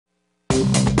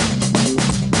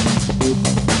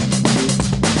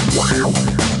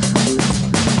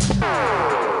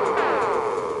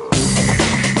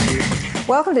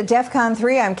Welcome to DEFCON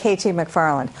 3. I'm KT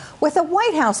McFarland. With the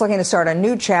White House looking to start a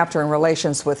new chapter in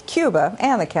relations with Cuba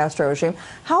and the Castro regime,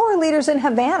 how are leaders in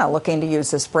Havana looking to use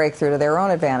this breakthrough to their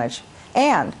own advantage?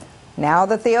 And now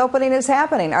that the opening is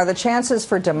happening, are the chances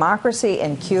for democracy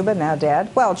in Cuba now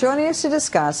dead? Well, joining us to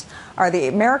discuss are the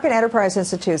American Enterprise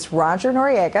Institute's Roger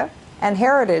Noriega and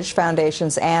Heritage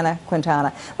Foundation's Ana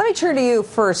Quintana. Let me turn to you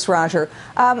first, Roger.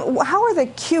 How are the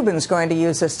Cubans going to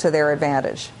use this to their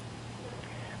advantage?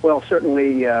 Well,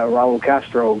 certainly Raul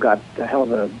Castro got a hell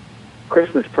of a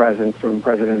Christmas present from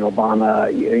President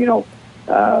Obama.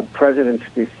 Presidents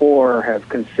before have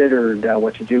considered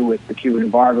what to do with the Cuban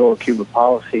embargo or Cuba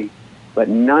policy, but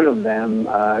none of them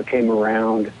came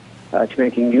around to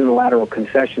making unilateral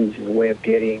concessions as a way of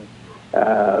getting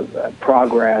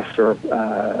progress or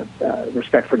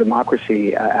respect for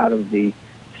democracy out of the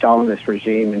Stalinist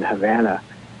regime in Havana.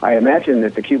 I imagine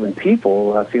that the Cuban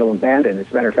people feel abandoned.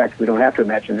 As a matter of fact, we don't have to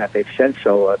imagine that. They've said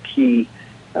so. Key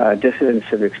dissidents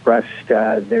have expressed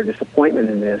their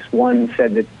disappointment in this. One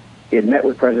said that he had met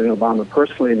with President Obama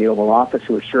personally in the Oval Office,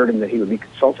 who assured him that he would be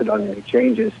consulted on any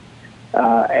changes.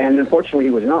 And unfortunately,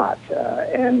 he was not.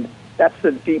 And that's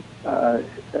the deep,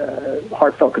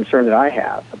 heartfelt concern that I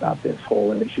have about this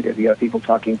whole initiative. You have people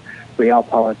talking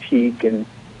realpolitik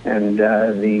and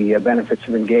the benefits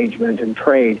of engagement and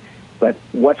trade. But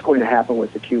what's going to happen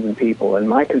with the Cuban people? And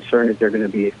my concern is they're going to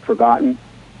be forgotten.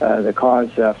 The cause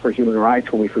for human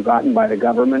rights will be forgotten by the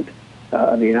government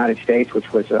of the United States,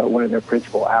 which was one of their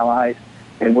principal allies.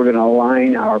 And we're going to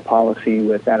align our policy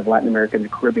with that of Latin America and the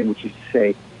Caribbean, which is to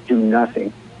say, do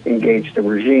nothing, engage the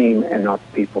regime and not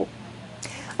the people.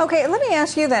 Okay, let me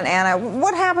ask you then, Ana,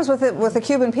 what happens with the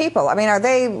Cuban people? I mean, are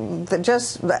they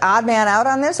just the odd man out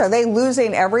on this? Are they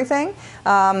losing everything?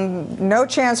 No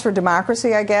chance for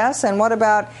democracy, I guess. And what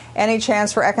about any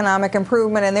chance for economic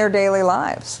improvement in their daily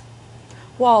lives?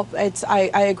 Well, I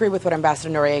agree with what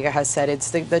Ambassador Noriega has said. It's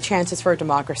the chances for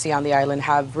democracy on the island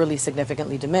have really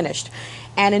significantly diminished.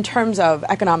 And in terms of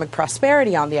economic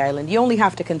prosperity on the island, you only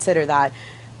have to consider that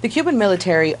the Cuban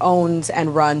military owns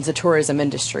and runs a tourism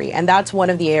industry, and that's one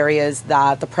of the areas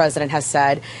that the president has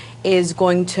said is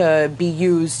going to be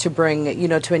used to bring,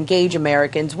 to engage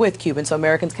Americans with Cubans so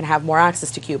Americans can have more access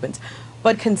to Cubans.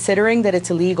 But considering that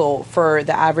it's illegal for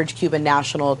the average Cuban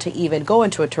national to even go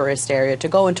into a tourist area, to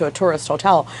go into a tourist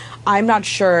hotel, I'm not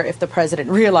sure if the president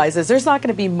realizes there's not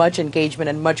going to be much engagement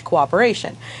and much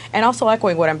cooperation. And also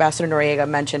echoing what Ambassador Noriega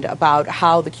mentioned about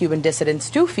how the Cuban dissidents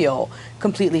do feel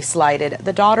completely slighted.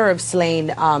 The daughter of slain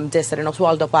dissident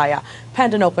Oswaldo Paya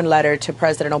penned an open letter to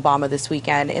President Obama this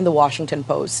weekend in the Washington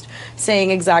Post saying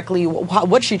exactly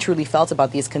what she truly felt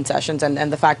about these concessions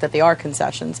and the fact that they are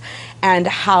concessions, and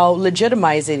how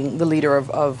legitimizing the leader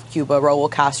of Cuba, Raul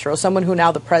Castro, someone who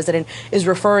now the president is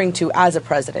referring to as a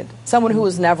president, someone who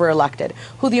was never elected,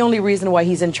 who the only reason why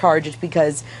he's in charge is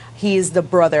because he's the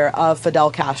brother of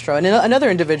Fidel Castro, and another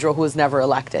individual who was never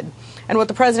elected. And what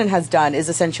the president has done is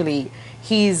essentially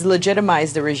he's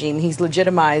legitimized the regime. He's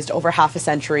legitimized over half a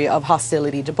century of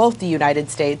hostility to both the United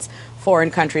States, foreign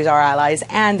countries, our allies,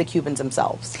 and the Cubans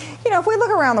themselves. If we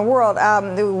look around the world,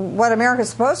 what America's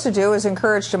supposed to do is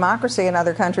encourage democracy in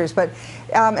other countries. But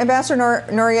Ambassador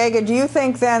Noriega, do you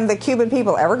think then the Cuban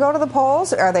people ever go to the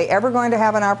polls? Are they ever going to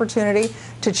have an opportunity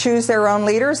to choose their own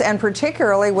leaders? And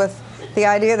particularly with the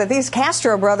idea that these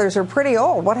Castro brothers are pretty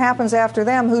old. What happens after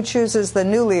them? Who chooses the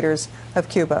new leaders of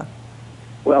Cuba?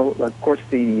 Well, of course,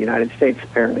 the United States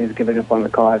apparently is giving up on the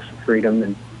cause for freedom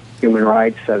and human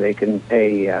rights, so they can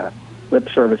pay lip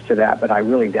service to that. But I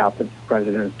really doubt that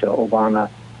President Obama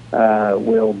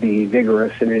will be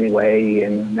vigorous in any way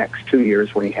in the next 2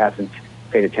 years when he hasn't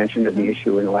paid attention to the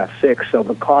issue in the last 6. So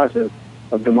the cause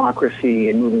of democracy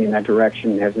and moving in that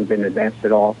direction hasn't been advanced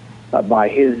at all by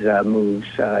his moves,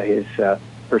 his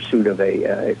pursuit of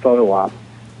a photo op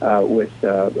with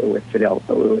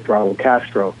Raul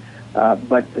Castro.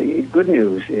 But the good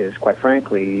news is, quite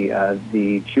frankly,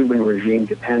 the Cuban regime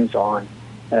depends on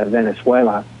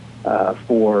Venezuela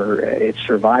for its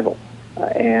survival.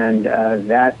 And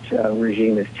that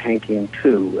regime is tanking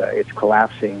too. It's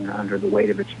collapsing under the weight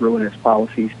of its ruinous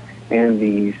policies and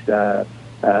these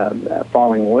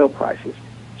falling oil prices.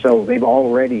 So they've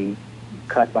already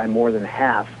cut by more than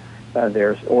half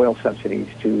their oil subsidies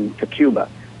to Cuba.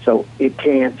 So it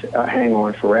can't hang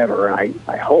on forever. And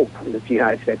I hope that the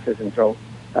United States doesn't throw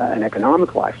an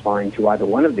economic lifeline to either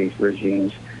one of these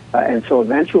regimes. And so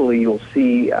eventually you'll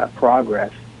see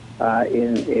progress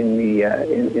in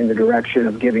the direction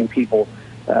of giving people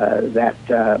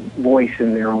that voice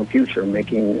in their own future,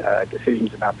 making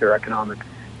decisions about their economic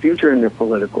future and their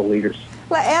political leaders.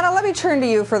 Ana, let me turn to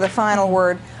you for the final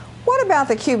word. What about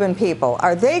the Cuban people?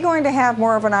 Are they going to have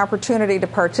more of an opportunity to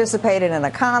participate in an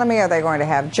economy? Are they going to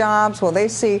have jobs? Will they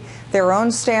see their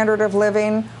own standard of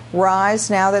living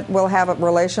rise now that we'll have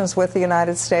relations with the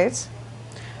United States?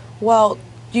 Well,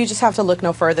 you just have to look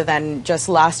no further than just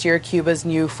last year, Cuba's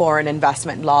new foreign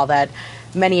investment law that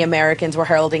many Americans were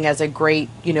heralding as a great,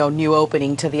 new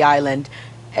opening to the island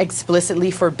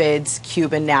explicitly forbids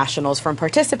Cuban nationals from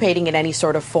participating in any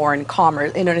sort of foreign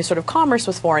commerce, in any sort of commerce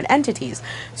with foreign entities.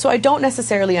 So I don't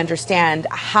necessarily understand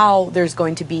how there's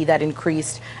going to be that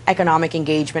increased economic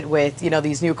engagement with,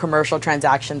 these new commercial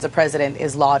transactions the president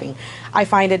is lauding. I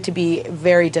find it to be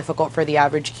very difficult for the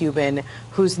average Cuban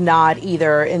who's not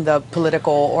either in the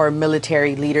political or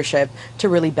military leadership to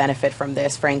really benefit from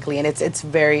this, frankly, and it's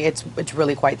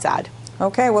really quite sad.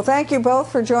 Okay, well, thank you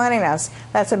both for joining us.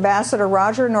 That's Ambassador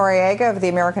Roger Noriega of the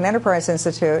American Enterprise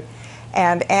Institute.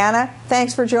 And Anna,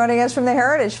 thanks for joining us from the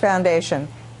Heritage Foundation.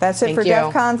 That's it for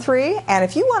DEF CON 3. And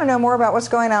if you want to know more about what's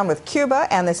going on with Cuba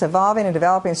and this evolving and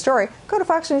developing story, go to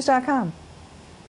foxnews.com.